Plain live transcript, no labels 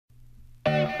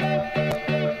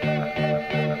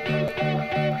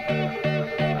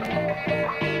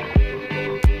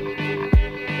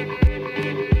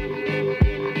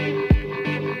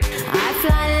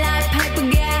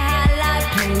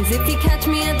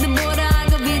the border, I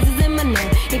got visas in my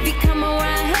name. If you come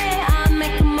around here, I'll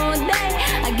make them all day.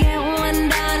 I get one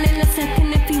down in a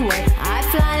second if you wait. I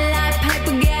fly like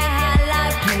paper, get high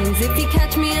like planes. If you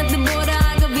catch me at the border,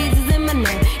 I got visas in my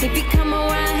name. If you come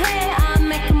around here, I'll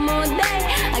make them all day.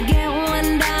 I get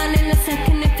one down in a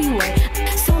second if you wait.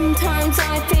 Sometimes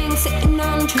I think sitting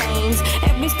on trains,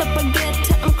 every stop I get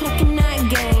to, I'm clocking that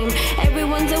game.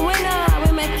 Everyone's a winner,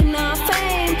 we're making our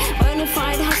fame.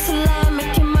 Bonafide hustler,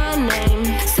 making my name.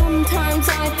 Sometimes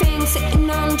I think sitting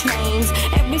on trains,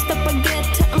 every stop I get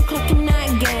to, I'm clocking that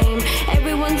game.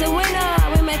 Everyone's a winner,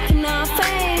 we're making our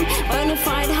fame.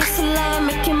 Bonafide hustler,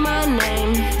 making my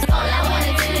name. All I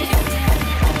wanna do is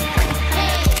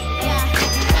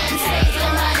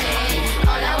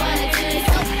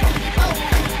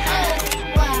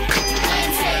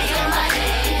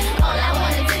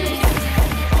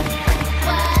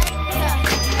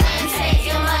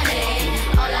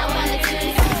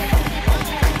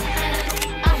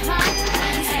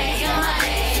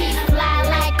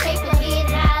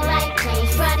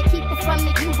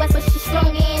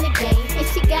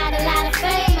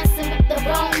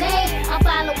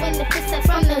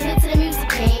from the hood to the music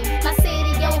game. My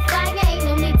city on fire, ain't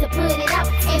no need to put it out.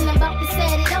 And I'm about to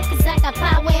set it up, cause I got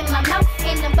power in my mouth.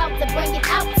 And I'm about to bring it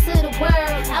out to the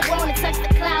world. I wanna touch the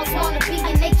clouds, wanna be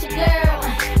a nature girl.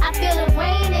 I feel the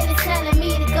rain and it's telling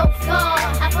me to go far.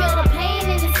 I feel the pain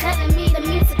and it's telling me the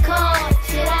music calls.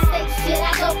 Should I stay, should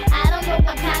I go? I don't know,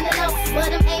 I'm kinda lost.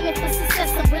 But I'm aiming for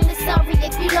success, I'm really sorry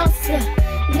if you lost.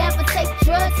 Never take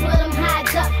drugs, but I'm high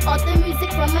up. All the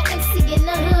music from an MC in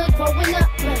the hood growing up.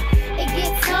 It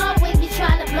gets hard when you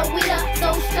try to blow it up.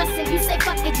 So stressing, you say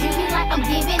fuck it, you be like I'm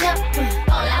giving up.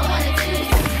 All I wanna do is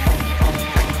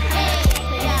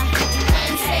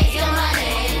and take your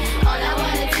money. All I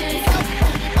wanna do is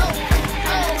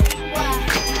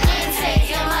and take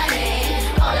your money.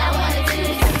 All I wanna do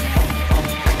is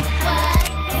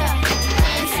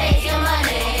and take your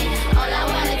money. All I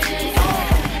wanna do is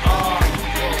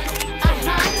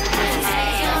and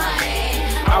take your money.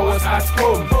 I was at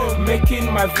home, making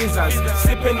my visas,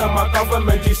 sipping on my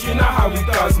government juice, you know how it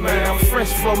does, man. I'm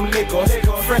fresh from Lagos,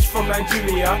 fresh from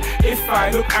Nigeria. If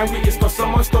I look angry, it's cause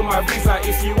someone stole my visa.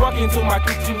 If you walk into my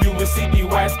kitchen, you will see the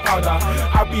white powder.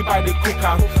 I'll be by the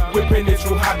cooker, whipping it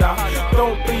through harder.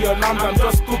 Don't be alarmed, I'm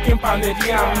just cooking pounded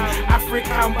yam.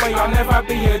 African boy, I'll never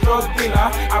be a drug dealer.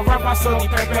 I rather sell the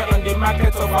pepper in the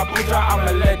market of Abuja. I'm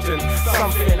a legend,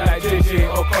 something like JJ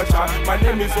Okocha. My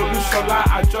name is Olushola,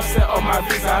 I just set on my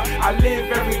visa. I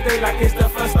live every day like it's the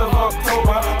 1st of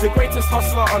October. The greatest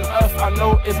hustler on earth I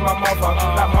know is my mother.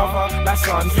 That mother, that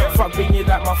son, fuck being you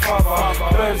like my father.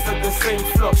 Birds of the same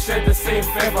flock, share the same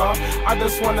feather. I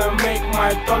just wanna make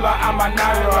my dollar and my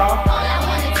naira. All I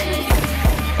wanna do is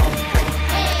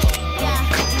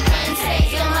and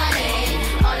take your money.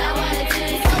 All I wanna do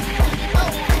is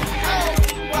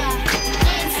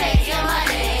and take your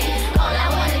money. All I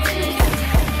wanna do is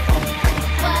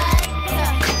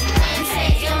and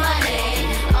take your money.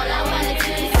 All I wanna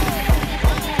do is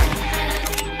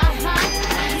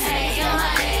and take your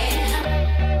money.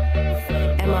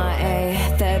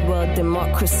 MIA, third world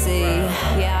democracy.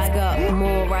 Yeah, I got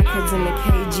more records than the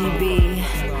KGB.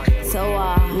 So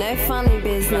no funny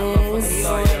business.